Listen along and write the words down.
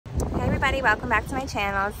everybody, welcome back to my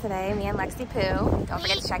channel. Today, me and Lexi Poo, don't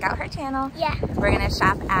forget to check out her channel. Yeah. We're gonna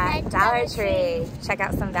shop at Dollar Tree. Check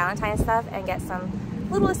out some Valentine's stuff and get some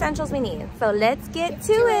little essentials we need. So let's get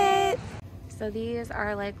to it. So these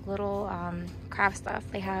are like little craft stuff.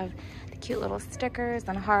 They have the cute little stickers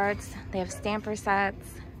and hearts. They have stamper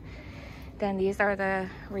sets. Then these are the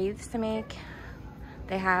wreaths to make.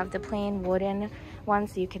 They have the plain wooden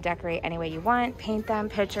ones so you can decorate any way you want. Paint them,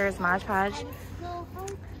 pictures, Mod Podge.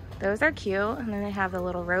 Those are cute. And then they have the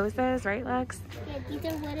little roses, right, Lex? Yeah, these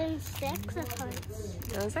are wooden sticks of hearts.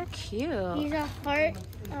 Those are cute. These are heart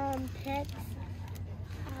picks.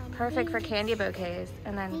 Perfect for candy bouquets.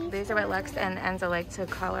 And then these are what Lex and Enzo like to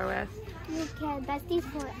color with. You can, that's these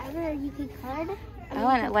forever. You can color them. Oh,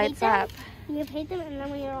 and it lights up. You can paint them, and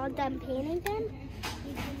then when you're all done painting them,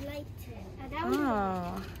 you can light it.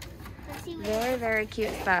 Oh, very, very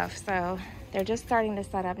cute stuff. So they're just starting to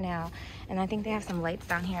set up now. And I think they have some lights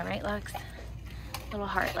down here, right, Lex? Little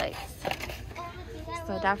heart lights.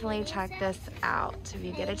 So definitely check this out if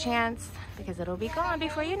you get a chance, because it'll be gone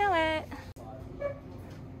before you know it.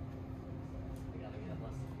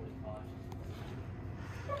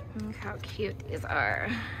 Look how cute these are.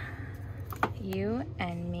 You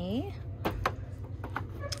and me.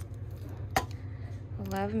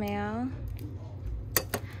 Love mail.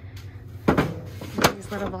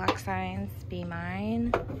 These little block signs. Be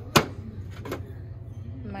mine.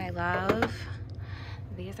 My love.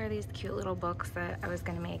 These are these cute little books that I was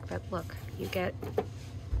gonna make, but look, you get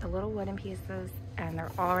the little wooden pieces and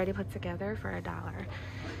they're already put together for $1.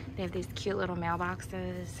 They have these cute little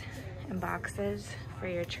mailboxes and boxes for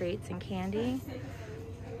your treats and candy.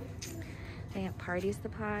 They have party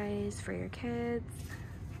supplies for your kids,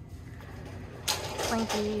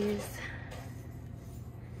 Slinkies,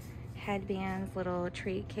 headbands, little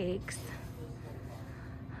treat cakes,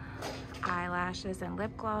 eyelashes and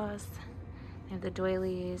lip gloss. They have the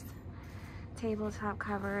doilies, tabletop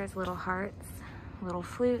covers, little hearts, little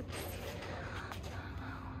flutes,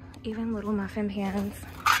 even little muffin pans.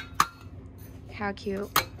 How cute.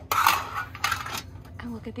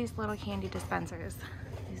 And look at these little candy dispensers.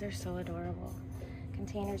 These are so adorable.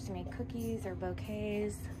 Containers to make cookies or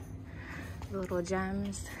bouquets, little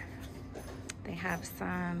gems. They have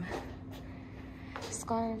some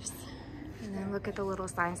scarves. And then look at the little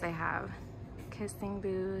signs they have. Kissing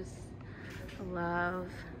booths, love,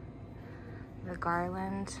 the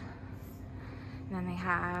garland. And then they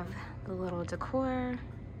have the little decor.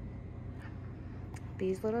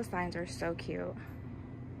 These little signs are so cute.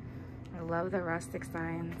 I love the rustic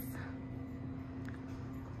signs.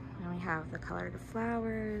 And we have the colored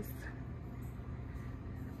flowers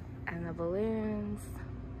and the balloons,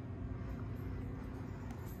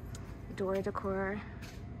 door decor,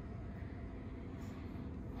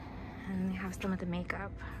 and we have some of the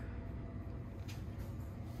makeup.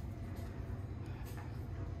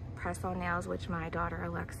 Press-on nails, which my daughter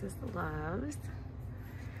Alexis loves.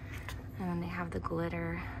 And then they have the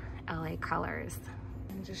glitter LA colors.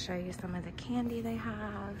 And just show you some of the candy they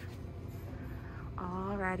have.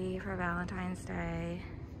 All ready for Valentine's Day.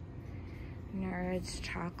 Nerds,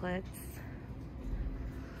 chocolates.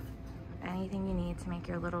 Anything you need to make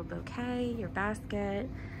your little bouquet, your basket,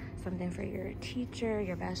 something for your teacher,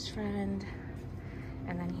 your best friend.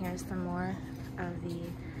 And then here's some more of the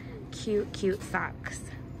cute, cute socks.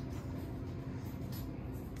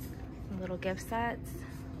 Little gift sets,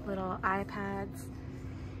 little iPads,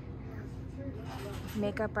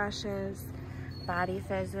 makeup brushes, body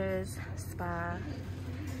fizzes, spa.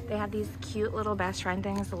 They have these cute little best friend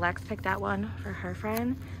things. Lex picked that one for her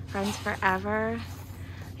friend, Friends Forever.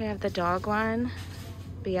 They have the dog one,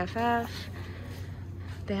 BFF.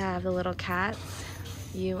 They have the little cats,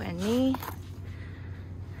 You and Me.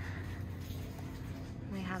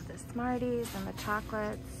 They have the Smarties and the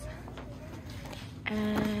chocolates.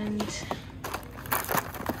 And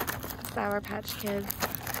Sour Patch Kids.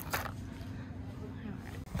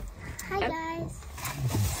 Hi guys.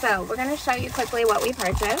 So we're gonna show you quickly what we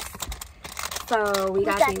purchased. So we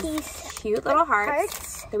got these cute little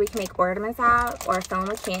hearts that we can make ornaments out or fill them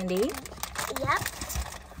with candy. Yep.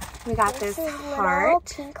 We got this heart.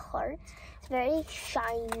 Pink heart. It's very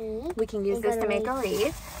shiny. We can use this to make a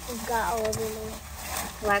wreath. We've got all of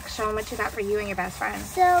them. Lex, show them what you got for you and your best friend.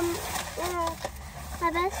 So,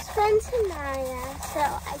 my best friend Tanaya, so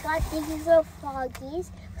I got these little froggies.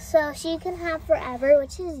 So she can have Forever,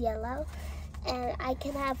 which is yellow, and I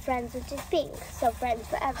can have Friends, which is pink. So Friends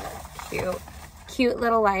Forever. Cute. Cute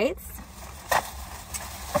little lights.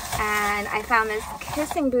 And I found this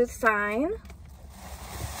kissing booth sign.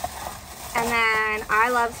 And then I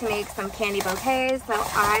love to make some candy bouquets, so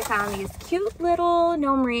I found these cute little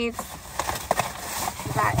gnome wreaths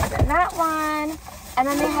that is in that one. And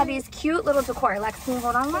then they have these cute little decor. Lex, can you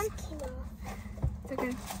hold on one? It's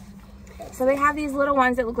okay. So they have these little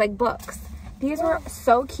ones that look like books. These were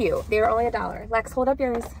so cute. They were only $1. Lex, hold up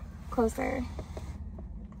yours closer.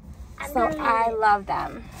 So I love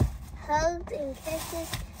them. Hugs and kisses.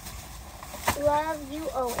 Love you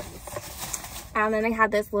always. And then they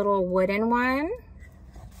had this little wooden one.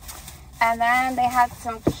 And then they had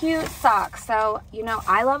some cute socks. So, you know,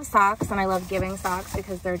 I love socks and I love giving socks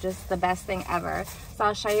because they're just the best thing ever. So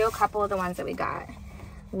I'll show you a couple of the ones that we got.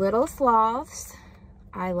 Little sloths.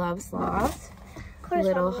 I love sloths.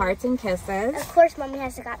 Little Mommy. Hearts and kisses. Of course, Mommy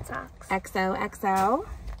has got socks. XOXO.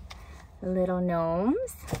 Little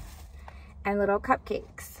gnomes. And little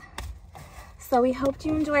cupcakes. So we hope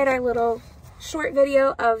you enjoyed our little short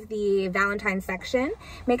video of the Valentine's section.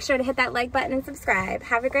 Make sure to hit that like button and subscribe.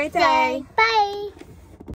 Have a great day. Bye.